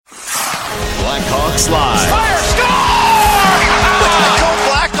Blackhawks Live. Fire, score! Go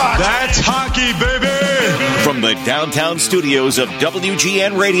Blackhawks! That's hockey, baby! From the downtown studios of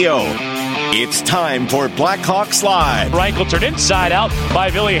WGN Radio, it's time for Blackhawks Live. Reichel turned inside out by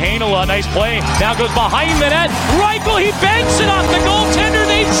Ville Heinola. Nice play. Now goes behind the net. Reichel, he banks it off the goaltender.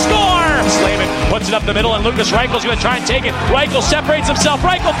 They score. Slavin puts it up the middle, and Lucas Reichel's going to try and take it. Reichel separates himself.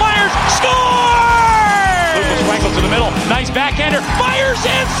 Reichel fires. Scores! Lucas Reichel to the middle. Nice backhander. Fires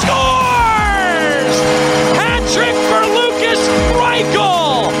and scores! Hat trick for Lucas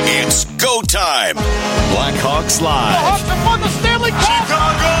Reichel. It's go time. Blackhawks Live. The Hawks have won the Stanley Cup!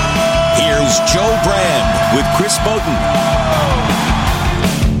 Chicago! Here's Joe Brand with Chris Bowden.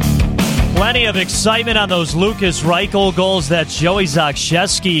 Plenty of excitement on those Lucas Reichel goals. That's Joey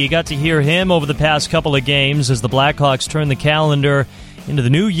Zakshevsky. You got to hear him over the past couple of games as the Blackhawks turn the calendar into the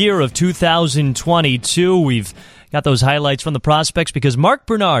new year of 2022. We've got those highlights from the prospects because Mark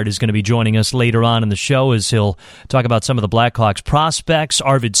Bernard is going to be joining us later on in the show as he'll talk about some of the Blackhawks prospects.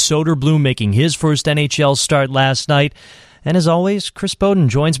 Arvid Soderblom making his first NHL start last night. And as always, Chris Bowden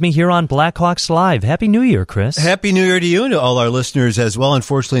joins me here on Blackhawks Live. Happy New Year, Chris. Happy New Year to you and to all our listeners as well.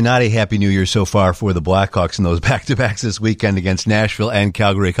 Unfortunately, not a Happy New Year so far for the Blackhawks in those back-to-backs this weekend against Nashville and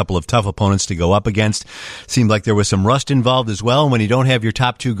Calgary. A couple of tough opponents to go up against. Seemed like there was some rust involved as well. And when you don't have your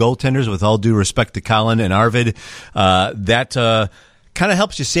top two goaltenders, with all due respect to Colin and Arvid, that kind of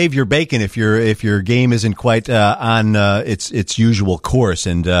helps you save your bacon if your game isn't quite on its usual course.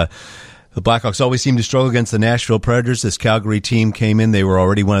 And the Blackhawks always seem to struggle against the Nashville Predators. This Calgary team came in. They were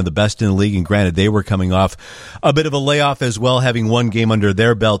already one of the best in the league, and granted, they were coming off a bit of a layoff as well, having one game under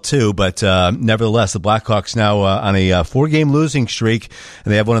their belt too. But nevertheless, the Blackhawks now on a four-game losing streak,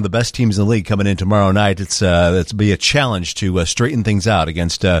 and they have one of the best teams in the league coming in tomorrow night. It's be a challenge to straighten things out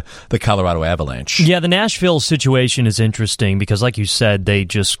against the Colorado Avalanche. Yeah, the Nashville situation is interesting because, like you said, they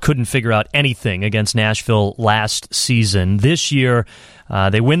just couldn't figure out anything against Nashville last season. This year,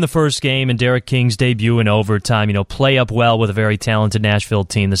 they win the first game in Derek King's debut in overtime, play up well with a very talented Nashville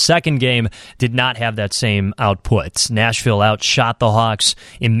team. The second game did not have that same output. Nashville outshot the Hawks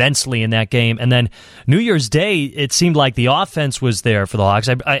immensely in that game. And then New Year's Day, it seemed like the offense was there for the Hawks.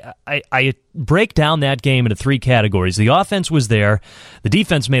 I break down that game into three categories. The offense was there. The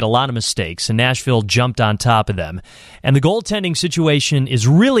defense made a lot of mistakes, and Nashville jumped on top of them. And the goaltending situation is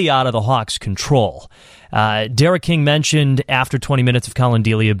really out of the Hawks' control. Derek King mentioned after 20 minutes of Colin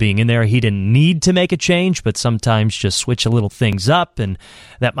Delia being in there, he didn't need to make a change, but sometimes just switch a little things up, and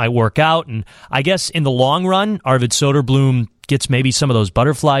that might work out. And I guess in the long run, Arvid Soderblom gets maybe some of those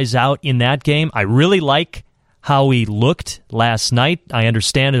butterflies out in that game. I really like how he looked last night. I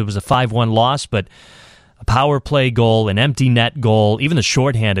understand it was a 5-1 loss, but a power play goal, an empty net goal, even the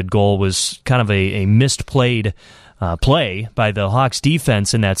shorthanded goal was kind of a misplayed play by the Hawks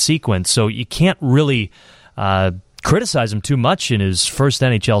defense in that sequence. So you can't really criticize him too much in his first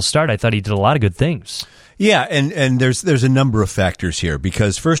NHL start. I thought he did a lot of good things. Yeah, and there's a number of factors here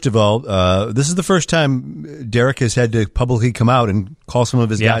because, first of all, this is the first time Derek has had to publicly come out and call some of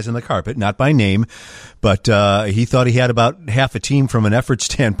his guys on the carpet, not by name, but he thought he had about half a team from an effort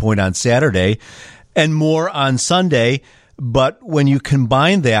standpoint on Saturday and more on Sunday. But when you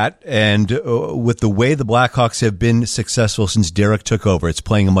combine that and with the way the Blackhawks have been successful since Derek took over, it's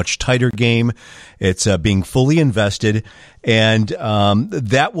playing a much tighter game. It's being fully invested, and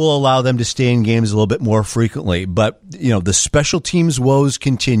that will allow them to stay in games a little bit more frequently. But, the special teams woes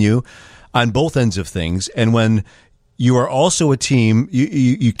continue on both ends of things. And when you are also a team,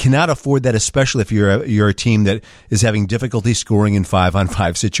 you cannot afford that, especially if you're a team that is having difficulty scoring in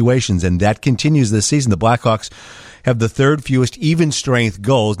 5-on-5 situations. And that continues this season. The Blackhawks have the third fewest even-strength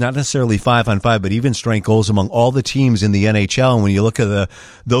goals, not necessarily 5-on-5, but even-strength goals among all the teams in the NHL. And when you look at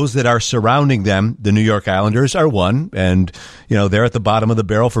those that are surrounding them, the New York Islanders are one, and they're at the bottom of the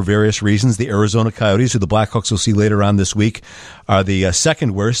barrel for various reasons. The Arizona Coyotes, who the Blackhawks will see later on this week, are the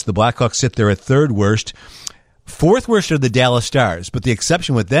second worst. The Blackhawks sit there at third worst. Fourth worst are the Dallas Stars, but the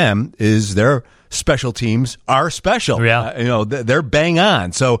exception with them is their special teams are special. Yeah. They're bang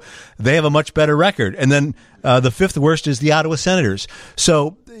on, so they have a much better record. And then the fifth worst is the Ottawa Senators.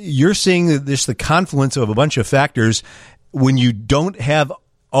 So you're seeing this the confluence of a bunch of factors when you don't have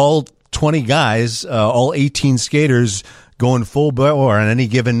all 20 guys, all 18 skaters going full bore on any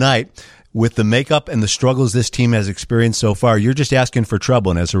given night. With the makeup and the struggles this team has experienced so far, you're just asking for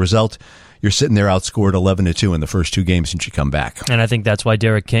trouble, and as a result, you're sitting there outscored 11-2 in the first 2 games since you come back. And I think that's why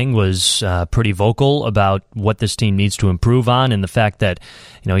Derek King was pretty vocal about what this team needs to improve on, and the fact that,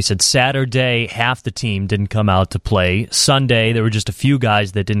 he said Saturday half the team didn't come out to play. Sunday there were just a few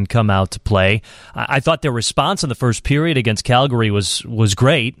guys that didn't come out to play. I thought their response in the first period against Calgary was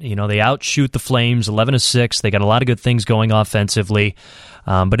great. They outshoot the Flames 11-6. They got a lot of good things going offensively.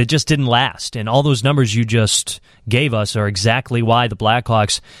 But it just didn't last. And all those numbers you just gave us are exactly why the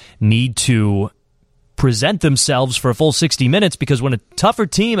Blackhawks need to present themselves for a full 60 minutes, because when a tougher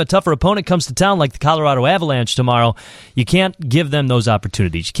team, a tougher opponent comes to town like the Colorado Avalanche tomorrow, you can't give them those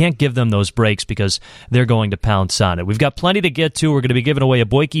opportunities. You can't give them those breaks because they're going to pounce on it. We've got plenty to get to. We're going to be giving away a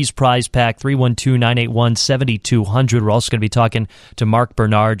Boykey's prize pack, 312-981-7200. We're also going to be talking to Mark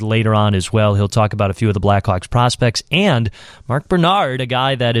Bernard later on as well. He'll talk about a few of the Blackhawks prospects. And Mark Bernard, a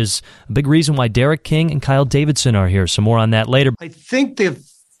guy that is a big reason why Derek King and Kyle Davidson are here. So more on that later. I think the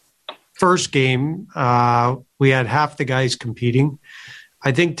first game, we had half the guys competing.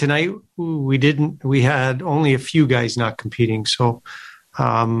 I think tonight we had only a few guys not competing. So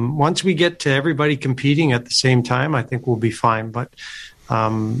once we get to everybody competing at the same time, I think we'll be fine. But,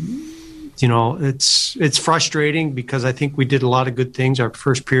 it's frustrating because I think we did a lot of good things. Our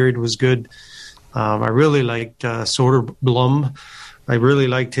first period was good. I really liked Soderblom. I really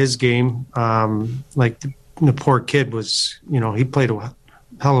liked his game. The poor kid was, he played a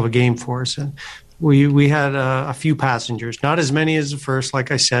hell of a game for us, and we had a few passengers, not as many as the first, like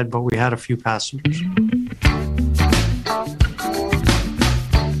I said, but we had a few passengers.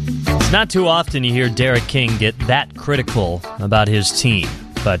 It's not too often you hear Derek King get that critical about his team,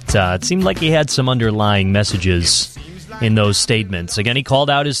 but it seemed like he had some underlying messages in those statements. Again, he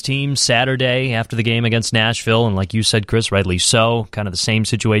called out his team Saturday after the game against Nashville, and like you said, Chris, rightly so, kind of the same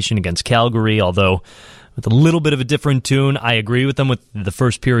situation against Calgary, although with a little bit of a different tune. I agree with them with the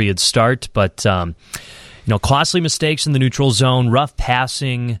first period start, but costly mistakes in the neutral zone, rough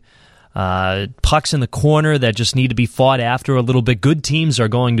passing, pucks in the corner that just need to be fought after a little bit. Good teams are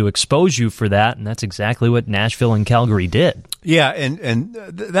going to expose you for that, and that's exactly what Nashville and Calgary did. Yeah, and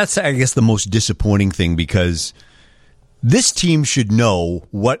that's, I guess, the most disappointing thing, because this team should know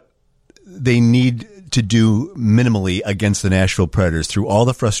what they need to do minimally against the Nashville Predators through all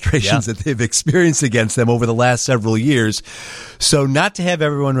the frustrations that they've experienced against them over the last several years. So not to have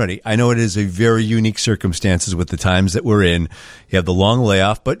everyone ready. I know it is a very unique circumstances with the times that we're in. You have the long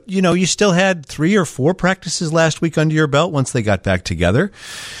layoff, but you still had 3 or 4 practices last week under your belt once they got back together.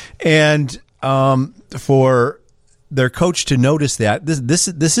 And for their coach to notice that,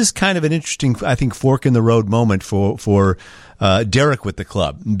 this is kind of an interesting, I think, fork in the road moment for Derek with the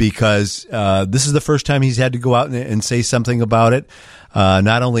club, because this is the first time he's had to go out and say something about it,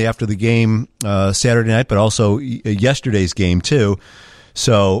 not only after the game Saturday night, but also yesterday's game too.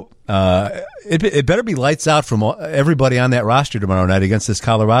 So it better be lights out from everybody on that roster tomorrow night against this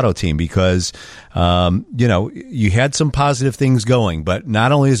Colorado team, because you had some positive things going, but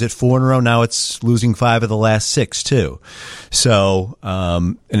not only is it 4 in a row, now it's losing 5 of the last 6 too. So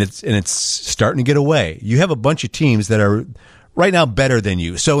and it's starting to get away. You have a bunch of teams that are right now better than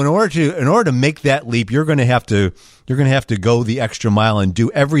you. So in order to make that leap, you're going to have to go the extra mile and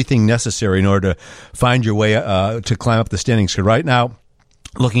do everything necessary in order to find your way to climb up the standings. So right now,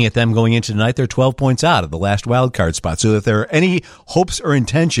 looking at them going into tonight, they're 12 points out of the last wild card spot. So if there are any hopes or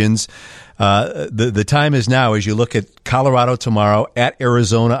intentions, the time is now, as you look at Colorado tomorrow, at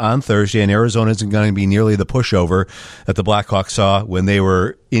Arizona on Thursday, and Arizona isn't going to be nearly the pushover that the Blackhawks saw when they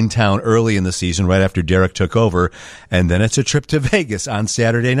were in town early in the season, right after Derek took over. And then it's a trip to Vegas on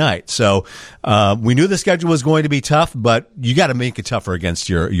Saturday night. So we knew the schedule was going to be tough, but you got to make it tougher against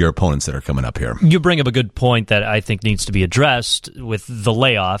your opponents that are coming up here. You bring up a good point that I think needs to be addressed with the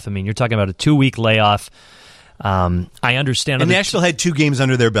layoff. I mean, you're talking about a 2-week layoff. I understand. And Nashville had 2 games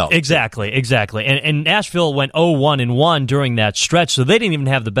under their belt. Exactly. And Nashville went 0-1-1 during that stretch, so they didn't even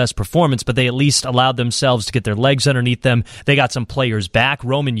have the best performance, but they at least allowed themselves to get their legs underneath them. They got some players back.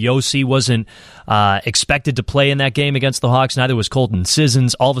 Roman Josi wasn't expected to play in that game against the Hawks. Neither was Colton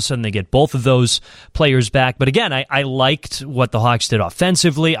Sissons. All of a sudden, they get both of those players back. But again, I liked what the Hawks did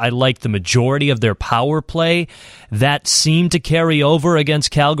offensively. I liked the majority of their power play. That seemed to carry over against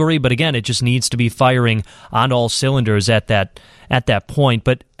Calgary, but again, it just needs to be firing on all cylinders at that point.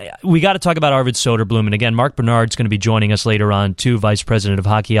 But we got to talk about Arvid Soderblom, and again, Mark Bernard's going to be joining us later on too, Vice President of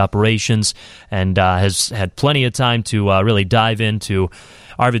Hockey Operations, and has had plenty of time to really dive into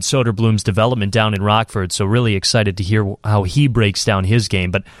Arvid Soderblom's development down in Rockford. So really excited to hear how he breaks down his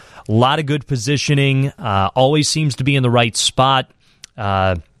game. But a lot of good positioning, always seems to be in the right spot.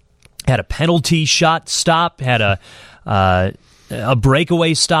 Had a penalty shot stop, had a a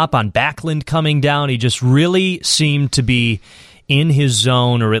breakaway stop on Backlund coming down. He just really seemed to be in his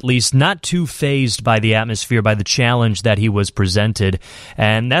zone, or at least not too fazed by the atmosphere, by the challenge that he was presented.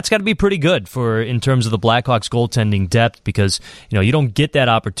 And that's got to be pretty good in terms of the Blackhawks goaltending depth, because you don't get that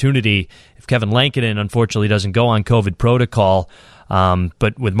opportunity if Kevin Lankinen unfortunately doesn't go on COVID protocol.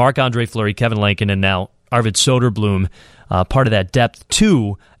 But with Marc-Andre Fleury, Kevin Lankinen, and now Arvid Soderblom, part of that depth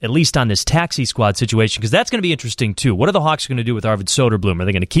too, at least on this taxi squad situation, because that's going to be interesting too. What are the Hawks going to do with Arvid Soderblom? Are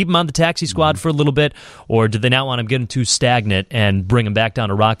they going to keep him on the taxi squad for a little bit, or do they not want him getting too stagnant and bring him back down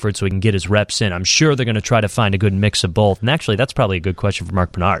to Rockford so he can get his reps in? I'm sure they're going to try to find a good mix of both. And actually, that's probably a good question for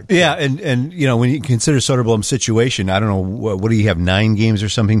Mark Bernard. Yeah, and when you consider Soderblom's situation, I don't know, what do you have, 9 games or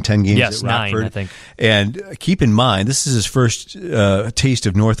something, 10 games yes, at Rockford? 9, I think. And keep in mind, this is his first taste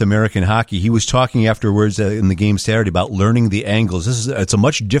of North American hockey. He was talking afterwards in the game Saturday about learning the angles. It's a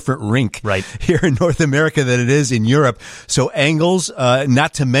much different rink here in North America than it is in Europe. So angles,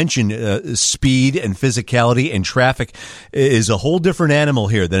 not to mention speed and physicality and traffic, is a whole different animal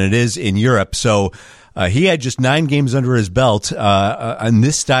here than it is in Europe. So he had just 9 games under his belt on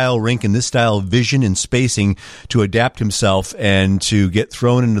this style rink and this style of vision and spacing to adapt himself and to get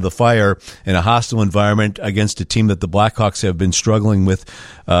thrown into the fire in a hostile environment against a team that the Blackhawks have been struggling with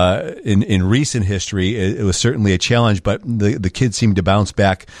in recent history. It was certainly a challenge, but the kid seemed to bounce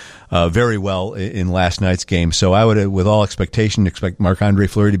back very well in last night's game. So I would, with all expectation, expect Marc-Andre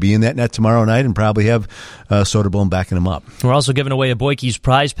Fleury to be in that net tomorrow night and probably have Soderblom backing him up. We're also giving away a Boyke's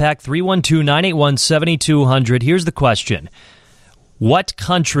prize pack, 312-981-7200. Here's the question. What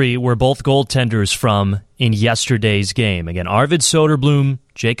country were both goaltenders from in yesterday's game? Again, Arvid Soderblom,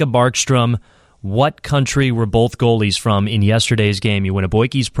 Jacob Markstrom. What country were both goalies from in yesterday's game? You win a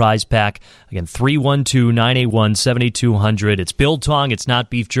Boyke's prize pack. Again, 312-981-7200. It's biltong. It's not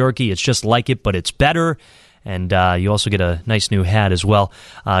beef jerky. It's just like it, but it's better. And you also get a nice new hat as well.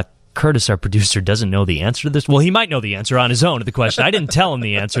 Curtis, our producer, doesn't know the answer to this. Well, he might know the answer on his own to the question. I didn't tell him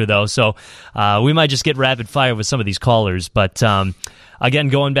the answer, though, so we might just get rapid fire with some of these callers. But, again,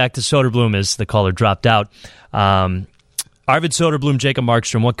 going back to Soderblom as the caller dropped out, Arvid Soderblom, Jacob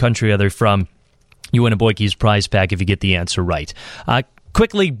Markstrom, what country are they from? You win a Boyke's prize pack if you get the answer right.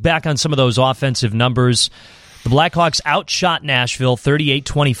 Quickly, back on some of those offensive numbers. The Blackhawks outshot Nashville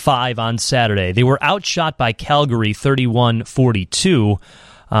 38-25 on Saturday. They were outshot by Calgary 31-42.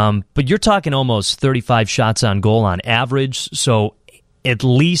 But you're talking almost 35 shots on goal on average, so at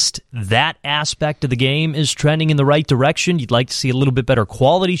least that aspect of the game is trending in the right direction. You'd like to see a little bit better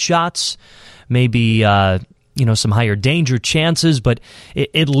quality shots, maybe some higher danger chances, but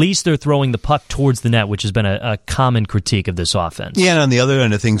at least they're throwing the puck towards the net, which has been a common critique of this offense. Yeah, and on the other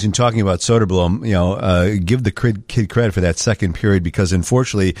end of things, in talking about Soderblom, give the kid credit for that second period, because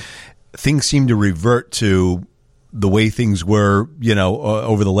unfortunately things seem to revert to the way things were,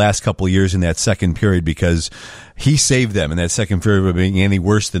 over the last couple of years in that second period, because he saved them in that second period by being any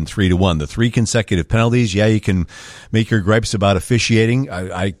worse than 3-1. The 3 consecutive penalties. Yeah, you can make your gripes about officiating.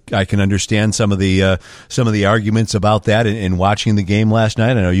 I can understand some of the arguments about that in watching the game last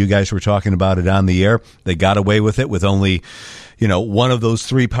night. I know you guys were talking about it on the air. They got away with it with only one of those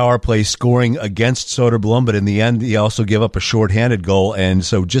 3 power plays scoring against Soderblom, but in the end, he also gave up a shorthanded goal. And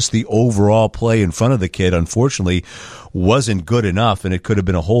so just the overall play in front of the kid, unfortunately, wasn't good enough, and it could have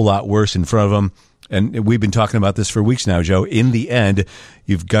been a whole lot worse in front of him. And we've been talking about this for weeks now, Joe. In the end,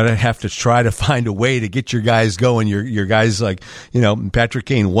 you've got to have to try to find a way to get your guys going. Your guys like, Patrick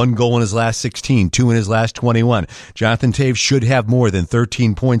Kane, 1 goal in his last 16, 2 in his last 21. Jonathan Toews should have more than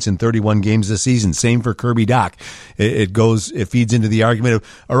 13 points in 31 games this season. Same for Kirby Dach. It feeds into the argument of,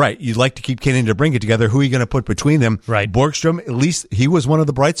 all right, you'd like to keep Kane to bring it together. Who are you going to put between them? Right. Borgstrom, at least he was one of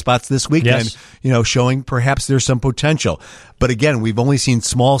the bright spots this weekend, yes. Showing perhaps there's some potential. But again, we've only seen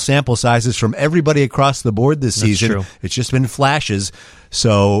small sample sizes from everybody across the board this season. True. It's just been flashes.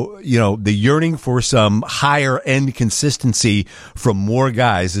 So, the yearning for some higher-end consistency from more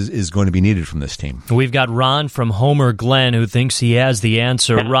guys is going to be needed from this team. We've got Ron from Homer Glen who thinks he has the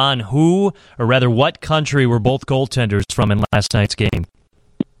answer. Ron, what country were both goaltenders from in last night's game?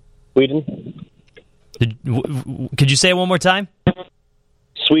 Sweden. Could you say it one more time?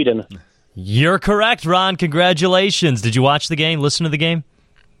 Sweden. You're correct, Ron. Congratulations. Did you watch the game, listen to the game?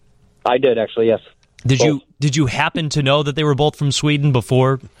 I did, actually, yes. Did you happen to know that they were both from Sweden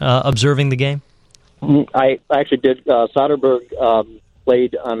before observing the game? I actually did. Soderberg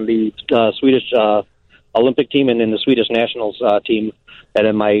played on the Swedish Olympic team and in the Swedish Nationals team, and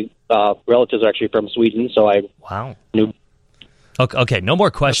then my relatives are actually from Sweden, so I knew. Okay, no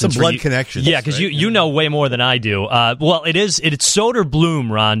more questions. Some blood connections. Yeah, because you know way more than I do. Well, it's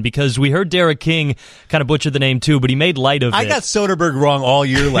Soderblom, Ron, because we heard Derek King kind of butcher the name too, but he made light of it. I got Soderberg wrong all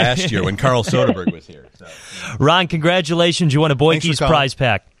year last year when Carl Soderberg was here. So. Ron, congratulations. You won a Boykey's prize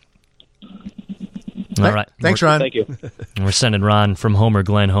pack. All right. Thanks, Ron. Thank you. We're sending Ron from Homer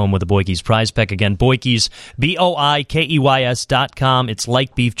Glen home with a Boykey's prize pack. Again, Boykey's, BOIKEYS.com. It's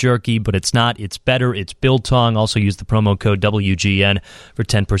like beef jerky, but it's not. It's better. It's Biltong. Also use the promo code WGN for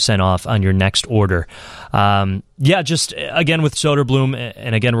 10% off on your next order. Just again with Soderblom,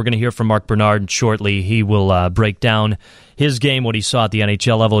 and again, we're going to hear from Mark Bernard shortly. He will break down his game, what he saw at the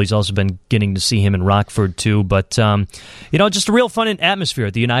NHL level. He's also been getting to see him in Rockford, too. But, just a real fun atmosphere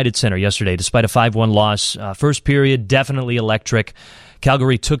at the United Center yesterday, despite a 5-1 loss. First period, definitely electric.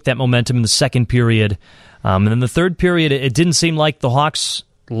 Calgary took that momentum in the second period. And then the third period, it didn't seem like the Hawks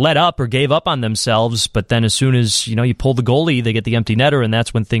let up or gave up on themselves, but then as soon as you pull the goalie, they get the empty netter, and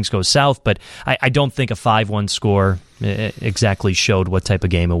that's when things go south. But I don't think a 5-1 score exactly showed what type of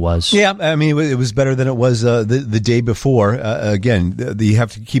game it was. Yeah, I mean, it was better than it was the day before. Again, you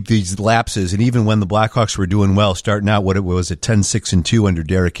have to keep these lapses, and even when the Blackhawks were doing well, starting out what it was at 10-6-2 under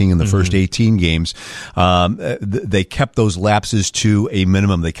Derek King in the first 18 games, they kept those lapses to a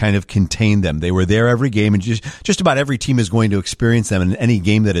minimum. They kind of contained them. They were there every game, and just about every team is going to experience them in any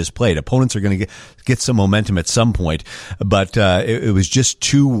game that is played. Opponents are going to get some momentum at some point, but it was just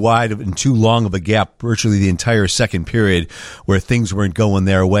too wide and too long of a gap, virtually the entire second period, where things weren't going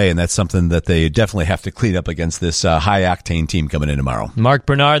their way, and that's something that they definitely have to clean up against this high-octane team coming in tomorrow. Mark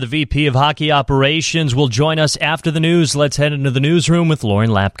Bernard, the VP of Hockey Operations, will join us after the news. Let's head into the newsroom with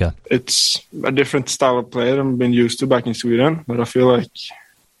Lauren Lapka. It's a different style of play than I've been used to back in Sweden, but I feel like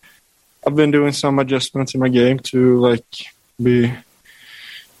I've been doing some adjustments in my game to be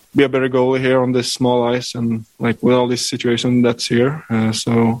a better goalie here on this small ice and with all this situation that's here.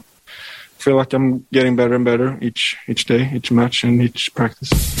 So I feel like I'm getting better and better each day, each match, and each practice.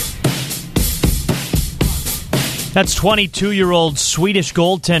 That's 22-year-old Swedish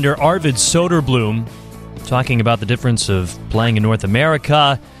goaltender Arvid Soderblom talking about the difference of playing in North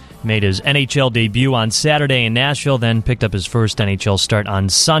America. Made his NHL debut on Saturday in Nashville, then picked up his first NHL start on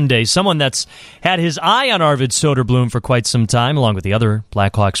Sunday. Someone that's had his eye on Arvid Soderblom for quite some time, along with the other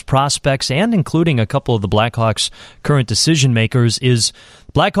Blackhawks prospects, and including a couple of the Blackhawks' current decision-makers, is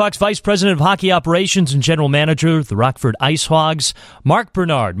Blackhawks Vice President of Hockey Operations and General Manager of the Rockford Ice Hogs, Mark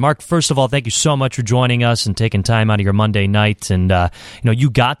Bernard. Mark, first of all, thank you so much for joining us and taking time out of your Monday night. And, you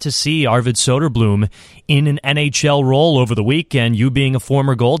got to see Arvid Soderblom in an NHL role over the weekend. You being a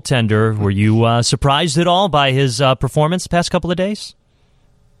former goaltender, were you surprised at all by his performance the past couple of days?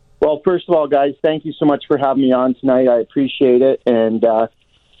 Well, first of all, guys, thank you so much for having me on tonight. I appreciate it. And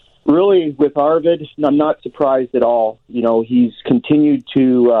really, with Arvid, I'm not surprised at all. He's continued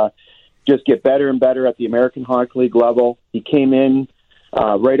to just get better and better at the American Hockey League level. He came in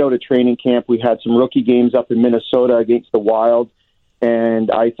right out of training camp. We had some rookie games up in Minnesota against the Wild, and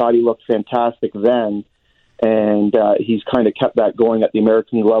I thought he looked fantastic then. And he's kind of kept that going at the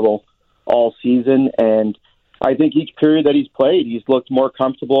American League level all season. And I think each period that he's played, he's looked more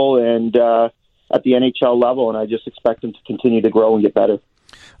comfortable and at the NHL level, and I just expect him to continue to grow and get better.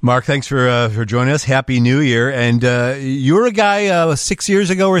 Mark, thanks for joining us. Happy New Year. And you were a guy 6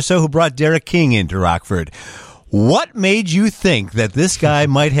 years ago or so who brought Derek King into Rockford. What made you think that this guy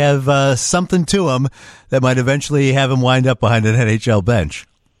might have something to him that might eventually have him wind up behind an NHL bench?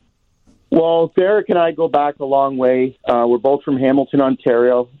 Well, Derek and I go back a long way. We're both from Hamilton,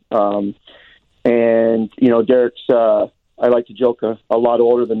 Ontario. And, Derek's, I like to joke, a lot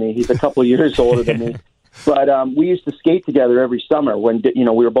older than me. He's a couple of years older than me. But we used to skate together every summer when, we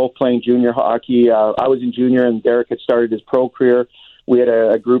were both playing junior hockey. I was in junior and Derek had started his pro career. We had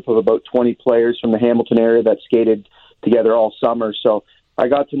a group of about 20 players from the Hamilton area that skated together all summer. So I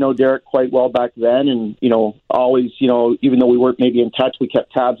got to know Derek quite well back then. And, always, even though we weren't maybe in touch, we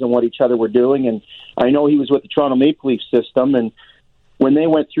kept tabs on what each other were doing. And I know he was with the Toronto Maple Leaf system. And when they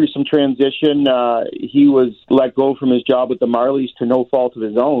went through some transition, he was let go from his job with the Marlies to no fault of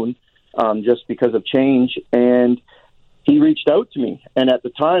his own. Just because of change, and he reached out to me. And at the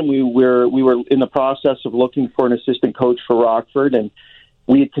time, we were in the process of looking for an assistant coach for Rockford, and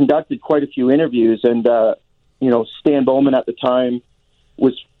we had conducted quite a few interviews. And Stan Bowman at the time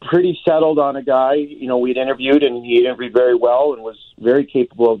was pretty settled on a guy. We'd interviewed, and he interviewed very well and was very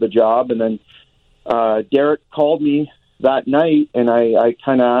capable of the job. And then Derek called me that night, and I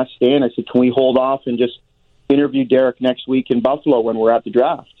kind of asked Stan. I said, "Can we hold off and just interview Derek next week in Buffalo when we're at the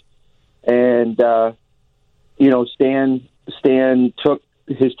draft?" And, Stan took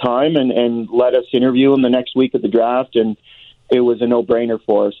his time and let us interview him the next week at the draft. And it was a no-brainer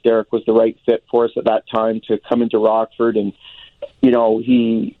for us. Derek was the right fit for us at that time to come into Rockford, and he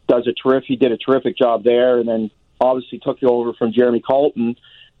did a terrific job there, and then obviously took it over from Jeremy Colton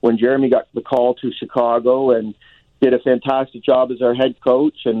when Jeremy got the call to Chicago and did a fantastic job as our head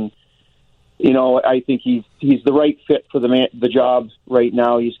coach. And I think he's the right fit for the job right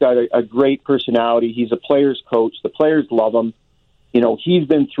now. He's got a great personality. He's a player's coach. The players love him. He's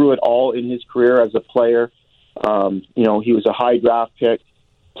been through it all in his career as a player. He was a high draft pick,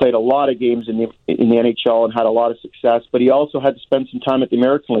 played a lot of games in the NHL and had a lot of success, but he also had to spend some time at the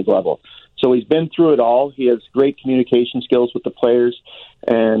American League level. So he's been through it all. He has great communication skills with the players,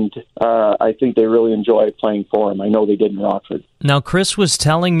 and I think they really enjoy playing for him. I know they did in Rockford. Now, Chris was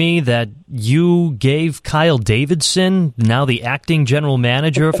telling me that you gave Kyle Davidson, now the acting general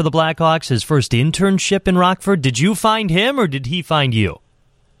manager for the Blackhawks, his first internship in Rockford. Did you find him, or did he find you?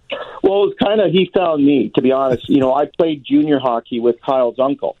 Well, it was kind of he found me, to be honest. I played junior hockey with Kyle's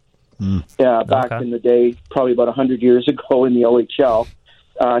uncle back in the day, probably about 100 years ago in the OHL.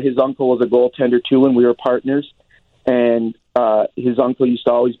 His uncle was a goaltender, too, and we were partners. And his uncle used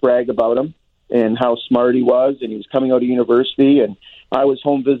to always brag about him and how smart he was, and he was coming out of university. And I was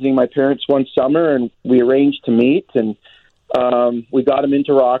home visiting my parents one summer, and we arranged to meet, and we got him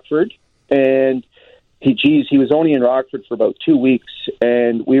into Rockford. And he was only in Rockford for about 2 weeks,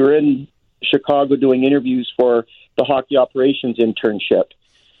 and we were in Chicago doing interviews for the hockey operations internship.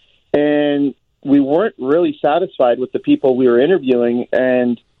 And we weren't really satisfied with the people we were interviewing,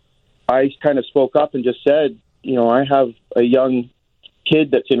 and I kind of spoke up and just said, I have a young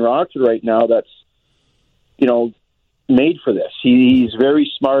kid that's in Rockford right now that's, made for this. He's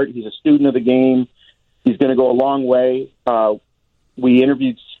very smart. He's a student of the game. He's going to go a long way. We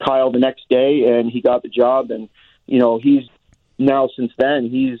interviewed Kyle the next day, and he got the job. And, he's now, since then,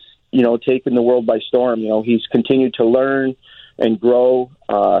 he's, taken the world by storm. He's continued to learn and grow.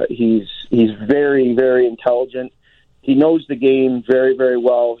 He's very, very intelligent. He knows the game very, very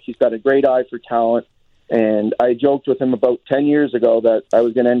well. He's got a great eye for talent. And I joked with him about 10 years ago that I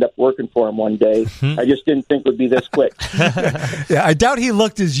was going to end up working for him one day. I just didn't think it would be this quick. Yeah, I doubt he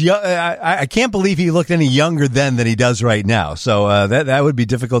looked as young. I can't believe he looked any younger then than he does right now. So that would be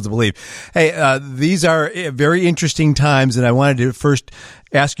difficult to believe. Hey, these are very interesting times, and I wanted to first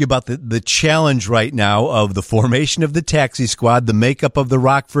ask you about the challenge right now of the formation of the taxi squad, the makeup of the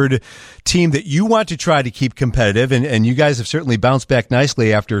Rockford team that you want to try to keep competitive, and you guys have certainly bounced back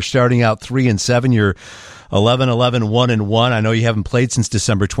nicely after starting out 3-7. You're 11-11, 1-1. I know you haven't played since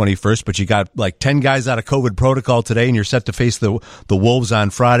December 21st, but you got like 10 guys out of COVID protocol today, and you're set to face the Wolves on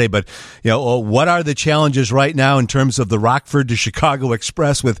Friday. But what are the challenges right now in terms of the Rockford to Chicago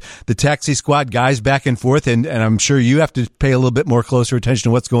Express with the taxi squad, guys back and forth? And I'm sure you have to pay a little bit more closer attention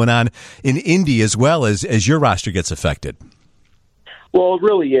to what's going on in Indy as well as your roster gets affected. Well, it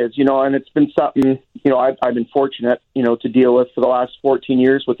really is, and it's been something, I've been fortunate, to deal with for the last 14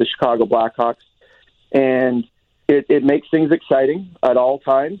 years with the Chicago Blackhawks. And it makes things exciting at all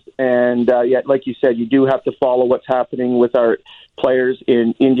times. And yet, like you said, you do have to follow what's happening with our players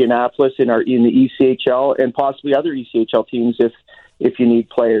in Indianapolis, in the ECHL, and possibly other ECHL teams if you need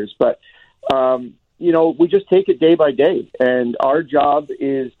players. But, we just take it day by day. And our job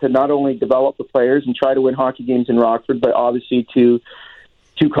is to not only develop the players and try to win hockey games in Rockford, but obviously to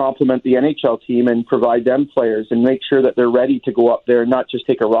complement the NHL team and provide them players and make sure that they're ready to go up there and not just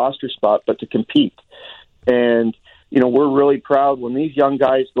take a roster spot, but to compete. And, we're really proud when these young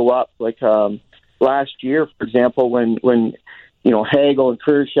guys go up, like last year, for example, when Hagel and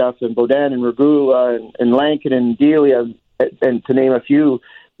Khrushchev and Bodan and Regula and Lankin and Delia, and to name a few,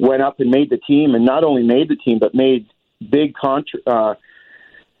 went up and made the team, and not only made the team, but made big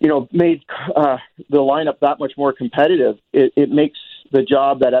made the lineup that much more competitive. It makes the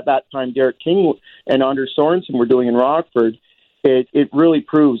job that at that time Derek King and Anders Sorensen were doing in Rockford, it really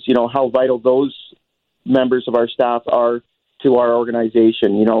proves, how vital those members of our staff are to our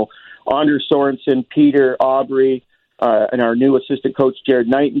organization. Anders Sorensen, Peter Aubrey, and our new assistant coach, Jared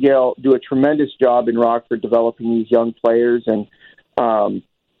Nightingale, do a tremendous job in Rockford developing these young players. And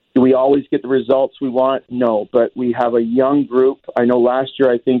do we always get the results we want? No, but we have a young group. I know last year,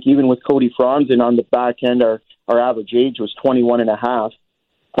 I think, even with Cody Franzen on the back end, our average age was 21 and a half.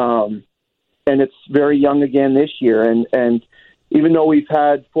 And it's very young again this year. And even though we've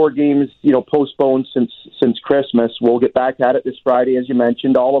had 4 games, postponed since Christmas, we'll get back at it this Friday, as you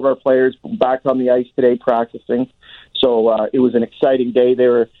mentioned. All of our players back on the ice today practicing. So it was an exciting day. They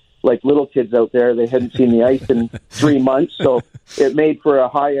were like little kids out there. They hadn't seen the ice in 3 months. So it made for a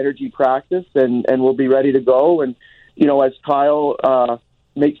high-energy practice, and we'll be ready to go. And, as Kyle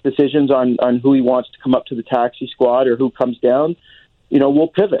makes decisions on who he wants to come up to the taxi squad or who comes down, we'll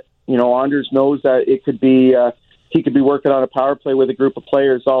pivot. Anders knows that it could be he could be working on a power play with a group of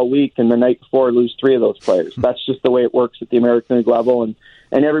players all week, and the night before lose 3 of those players. That's just the way it works at the American League level, and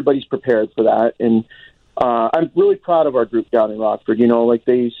everybody's prepared for that. And I'm really proud of our group down in Rockford.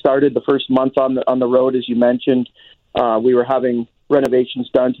 They started the first month on the road, as you mentioned. We were having renovations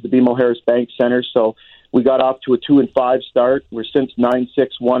done to the BMO Harris Bank Center, so we got off to a 2-5 start. We're since 9-6,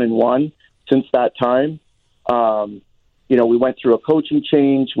 1-1 since that time. We went through a coaching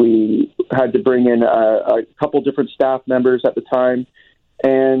change. We had to bring in a couple different staff members at the time,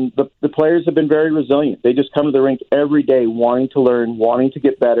 and the players have been very resilient. They just come to the rink every day wanting to learn, wanting to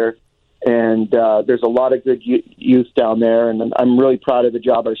get better. And there's a lot of good youth down there, and I'm really proud of the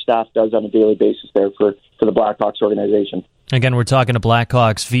job our staff does on a daily basis there for the Blackhawks organization. Again, we're talking to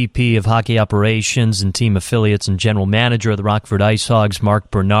Blackhawks VP of Hockey Operations and Team Affiliates and General Manager of the Rockford Ice Hogs, Mark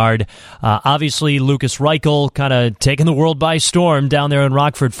Bernard. Obviously, Lukas Reichel kind of taking the world by storm down there in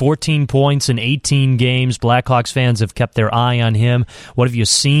Rockford, 14 points in 18 games. Blackhawks fans have kept their eye on him. What have you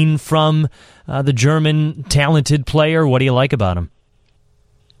seen from the German talented player? What do you like about him?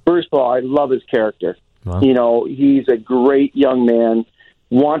 First of all, I love his character. Wow. He's a great young man,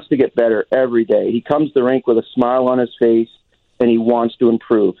 wants to get better every day. He comes to the rink with a smile on his face, and he wants to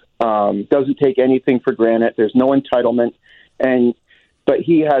improve. Doesn't take anything for granted. There's no entitlement, but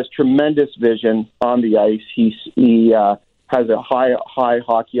he has tremendous vision on the ice. He has a high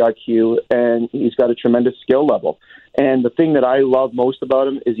hockey IQ, and he's got a tremendous skill level. And the thing that I love most about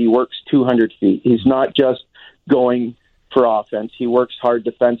him is he works 200 feet. He's not just going for offense. He works hard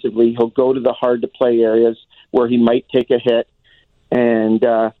defensively. He'll go to the hard-to-play areas where he might take a hit. And,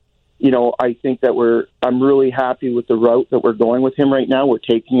 I think that I'm really happy with the route that we're going with him right now. We're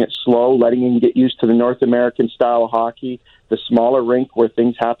taking it slow, letting him get used to the North American style of hockey, the smaller rink where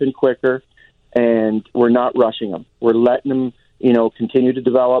things happen quicker, and we're not rushing him. We're letting him, continue to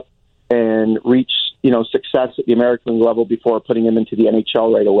develop and reach, success at the American League level before putting him into the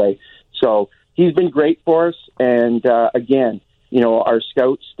NHL right away. So he's been great for us, and again, our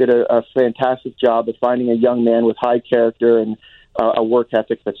scouts did a fantastic job of finding a young man with high character and a work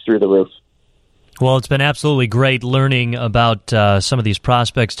ethic that's through the roof. Well, it's been absolutely great learning about some of these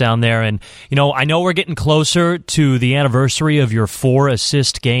prospects down there. And, I know we're getting closer to the anniversary of your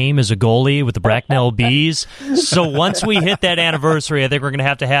 4-assist game as a goalie with the Bracknell Bees. So once we hit that anniversary, I think we're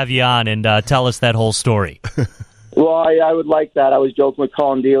going to have you on and tell us that whole story. Well, I would like that. I was joking with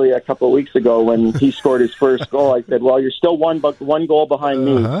Colin Delia a couple of weeks ago when he scored his first goal. I said, well, you're still one goal behind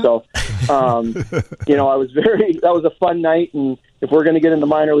me. So, that was a fun night. And if we're going to get into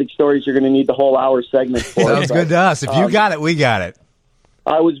minor league stories, you're going to need the whole hour segment for it. Sounds good to us. If you got it, we got it.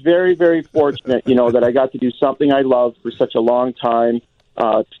 I was very, very fortunate, that I got to do something I loved for such a long time,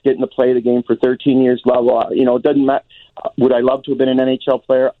 getting to play the game for 13 years level. It doesn't matter. Would I love to have been an NHL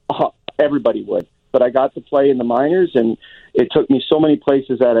player? Everybody would. But I got to play in the minors, and it took me so many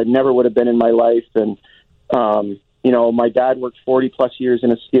places that I never would have been in my life. And, my dad worked 40-plus years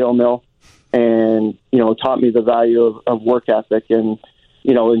in a steel mill and, taught me the value of work ethic and,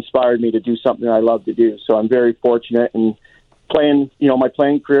 inspired me to do something I love to do. So I'm very fortunate. And my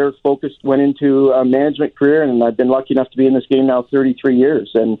playing career went into a management career, and I've been lucky enough to be in this game now 33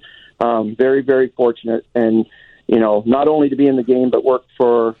 years. And very, very fortunate. And, not only to be in the game, but work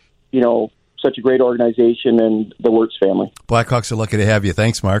for, such a great organization and the Wirtz family. Blackhawks are lucky to have you.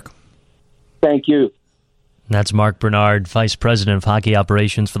 Thanks, Mark. Thank you. That's Mark Bernard, Vice President of Hockey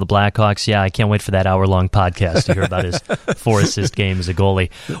Operations for the Blackhawks. Yeah, I can't wait for that hour-long podcast to hear about his 4-assist game as a goalie.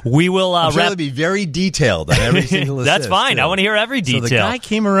 We will I'm sure it'll be very detailed on every single assist. That's fine. I want to hear every detail. So the guy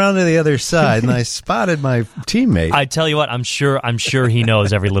came around to the other side, and I spotted my teammate. I tell you what, I'm sure he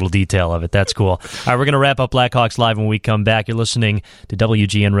knows every little detail of it. That's cool. All right, we're going to wrap up Blackhawks Live when we come back. You're listening to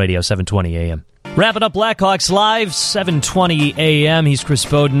WGN Radio, 720 AM. Wrapping up Blackhawks Live, 7:20 a.m. He's Chris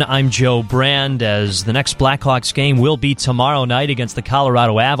Bowden. I'm Joe Brand. As the next Blackhawks game will be tomorrow night against the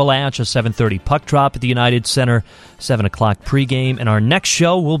Colorado Avalanche, a 7:30 puck drop at the United Center, 7 o'clock pregame. And our next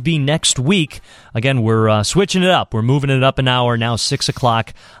show will be next week. Again, we're switching it up. We're moving it up an hour, now 6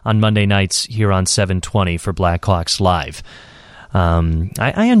 o'clock on Monday nights here on 720 for Blackhawks Live.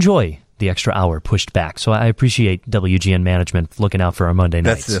 I enjoy the extra hour pushed back. So I appreciate WGN management looking out for our Monday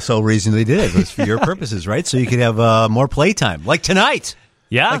nights. That's the sole reason they did it, was for your purposes, right? So you could have more playtime, like tonight.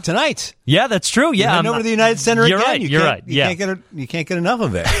 Yeah. Like tonight. Yeah, that's true. Yeah. You're heading over to the United Center you're again. Right, you're right. You can't get enough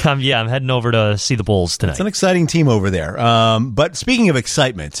of it. I'm heading over to see the Bulls tonight. It's an exciting team over there. But speaking of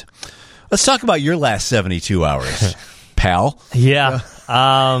excitement, let's talk about your last 72 hours, pal. Yeah.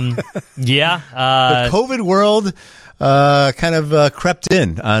 The COVID world kind of crept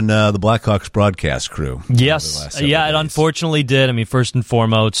in on the Blackhawks broadcast crew. Yes, it unfortunately did. I mean, first and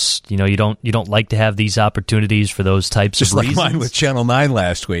foremost, you don't like to have these opportunities for those types of reasons. Just like mine with Channel 9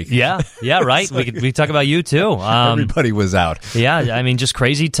 last week. Yeah, right. We could talk about you too. Everybody was out. Yeah, I mean, just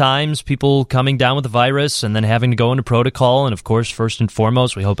crazy times. People coming down with the virus and then having to go into protocol. And of course, first and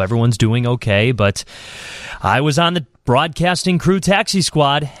foremost, we hope everyone's doing okay. But I was on the broadcasting crew taxi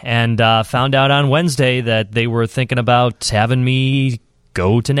squad and found out on Wednesday that they were thinking about having me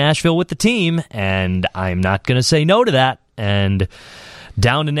go to Nashville with the team, and I'm not going to say no to that. And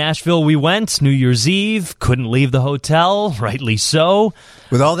down to Nashville we went, New Year's Eve, couldn't leave the hotel, rightly so.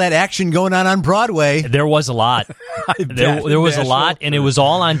 With all that action going on Broadway. There was a lot. there was a lot, and it was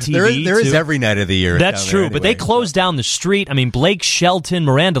all on TV. There is every night of the year. That's true, anyway. But they closed down the street. I mean, Blake Shelton,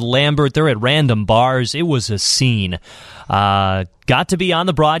 Miranda Lambert, they're at random bars. It was a scene. Got to be on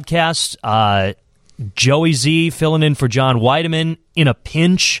the broadcast. Joey Z filling in for John Weideman in a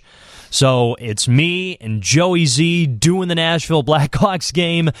pinch. So it's me and Joey Z doing the Nashville Blackhawks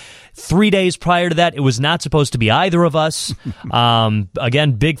game. 3 days prior to that, it was not supposed to be either of us.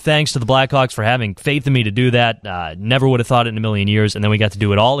 Again, big thanks to the Blackhawks for having faith in me to do that. Never would have thought it in a million years. And then we got to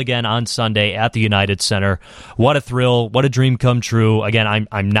do it all again on Sunday at the United Center. What a thrill. What a dream come true. Again,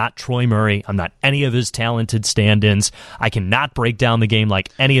 I'm not Troy Murray. I'm not any of his talented stand-ins. I cannot break down the game like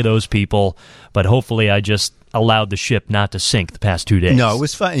any of those people. But hopefully I just allowed the ship not to sink the past 2 days. No, it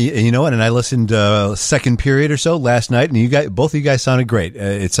was fun. You know what? And I listened second period or so last night, and both of you guys sounded great.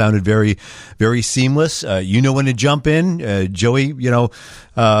 It sounded very, very seamless. You know when to jump in. Joey, put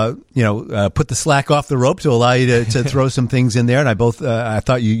the slack off the rope to allow you to throw some things in there. And I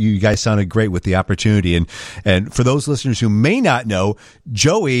thought you guys sounded great with the opportunity. And for those listeners who may not know,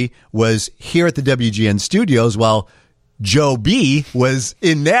 Joey was here at the WGN studios while Joe B was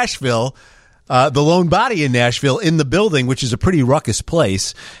in Nashville. The lone body in Nashville in the building, which is a pretty ruckus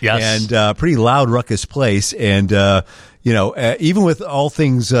place. Yes. And pretty loud ruckus place. And, even with all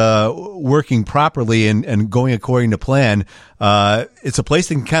things working properly and going according to plan, it's a place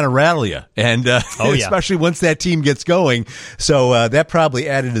that can kind of rattle you. And especially once that team gets going. So that probably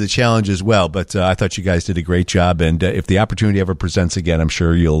added to the challenge as well. But I thought you guys did a great job. And if the opportunity ever presents again, I'm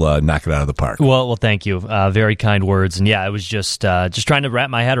sure you'll knock it out of the park. Well, thank you. Very kind words. And yeah, I was just trying to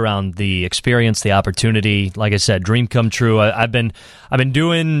wrap my head around the experience, the opportunity. Like I said, dream come true. I've been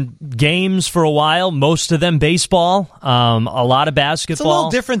doing games for a while, most of them baseball, a lot of basketball. It's a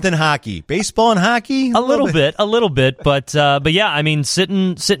little different than hockey. Baseball and hockey? A little bit. But yeah, I mean,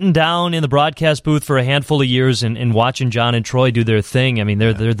 sitting down in the broadcast booth for a handful of years and watching John and Troy do their thing. I mean,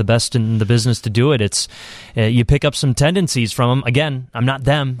 they're the best in the business to do it. It's you pick up some tendencies from them. Again, I'm not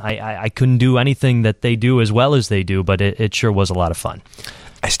them. I couldn't do anything that they do as well as they do, but it sure was a lot of fun.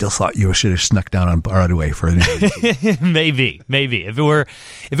 I still thought you should have snuck down on Broadway for an interview. Maybe. If it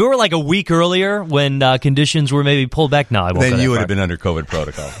were like a week earlier when conditions were maybe pulled back, no, I won't. Then you would have been under COVID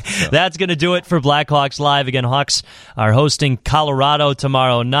protocol. So. That's going to do it for Blackhawks Live. Again, Hawks are hosting Colorado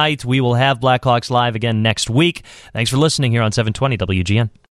tomorrow night. We will have Blackhawks Live again next week. Thanks for listening here on 720 WGN.